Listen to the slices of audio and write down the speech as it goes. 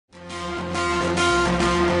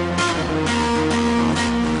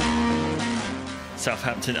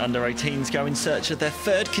Southampton Under-18s go in search of their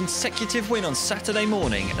third consecutive win on Saturday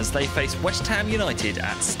morning as they face West Ham United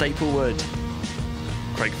at Staplewood.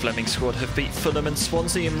 Craig Fleming's squad have beat Fulham and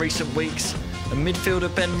Swansea in recent weeks, and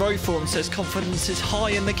midfielder Ben Rowthorn says confidence is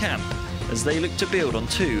high in the camp as they look to build on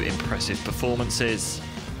two impressive performances.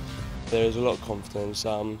 There is a lot of confidence.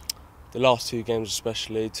 The last two games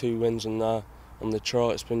especially, 2 wins on the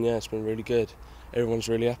trot, it's been really good. Everyone's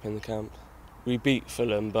really happy in the camp. We beat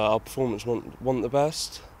Fulham, but our performance wasn't the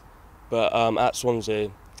best. But at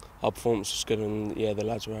Swansea, our performance was good, and yeah, the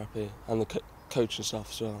lads were happy, and the coaching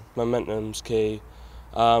staff as well. Momentum's key.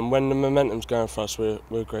 When the momentum's going for us, we're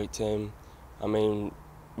a great team. I mean,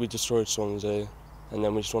 we destroyed Swansea, and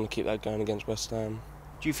then we just want to keep that going against West Ham.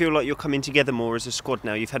 Do you feel like you're coming together more as a squad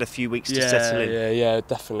now? You've had a few weeks to settle in. Yeah,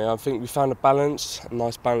 definitely. I think we found a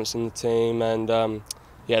nice balance in the team, and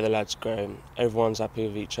yeah, the lads are great. Everyone's happy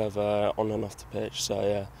with each other on and off the pitch. So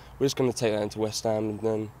yeah, we're just going to take that into West Ham and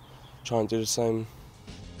then try and do the same.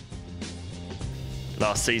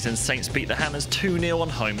 Last season, Saints beat the Hammers 2-0 on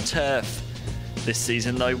home turf. This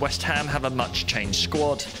season, though, West Ham have a much-changed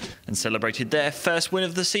squad and celebrated their first win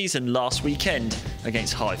of the season last weekend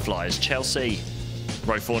against high flyers Chelsea.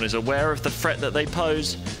 Rowthorn is aware of the threat that they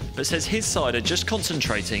pose, but says his side are just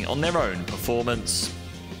concentrating on their own performance.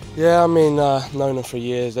 Yeah, I mean, known them for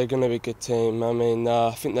years. They're going to be a good team. I mean,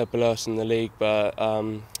 I think they're below us in the league, but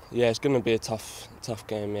yeah, it's going to be a tough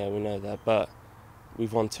game. Yeah, we know that, but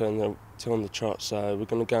we've won two on the trot, so we're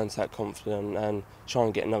going to go into that confident and try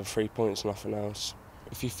and get another 3 points, nothing else.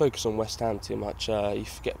 If you focus on West Ham too much, you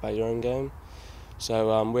forget about your own game.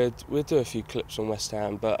 So we'll do a few clips on West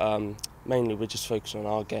Ham, but mainly we're just focusing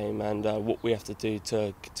on our game and what we have to do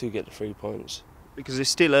to get the 3 points. Because it's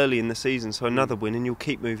still early in the season, so another win and you'll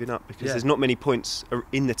keep moving up, because there's not many points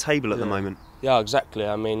in the table at the moment. Yeah, exactly.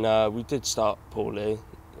 I mean, we did start poorly.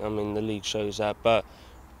 I mean, the league shows that, but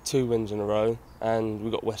 2 wins in a row, and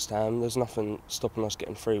we got West Ham. There's nothing stopping us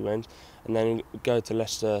getting 3 wins, and then we go to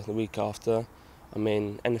Leicester the week after. I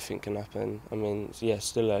mean, anything can happen. I mean, yeah,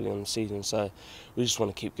 still early on the season, so we just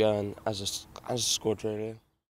want to keep going as a squad, really.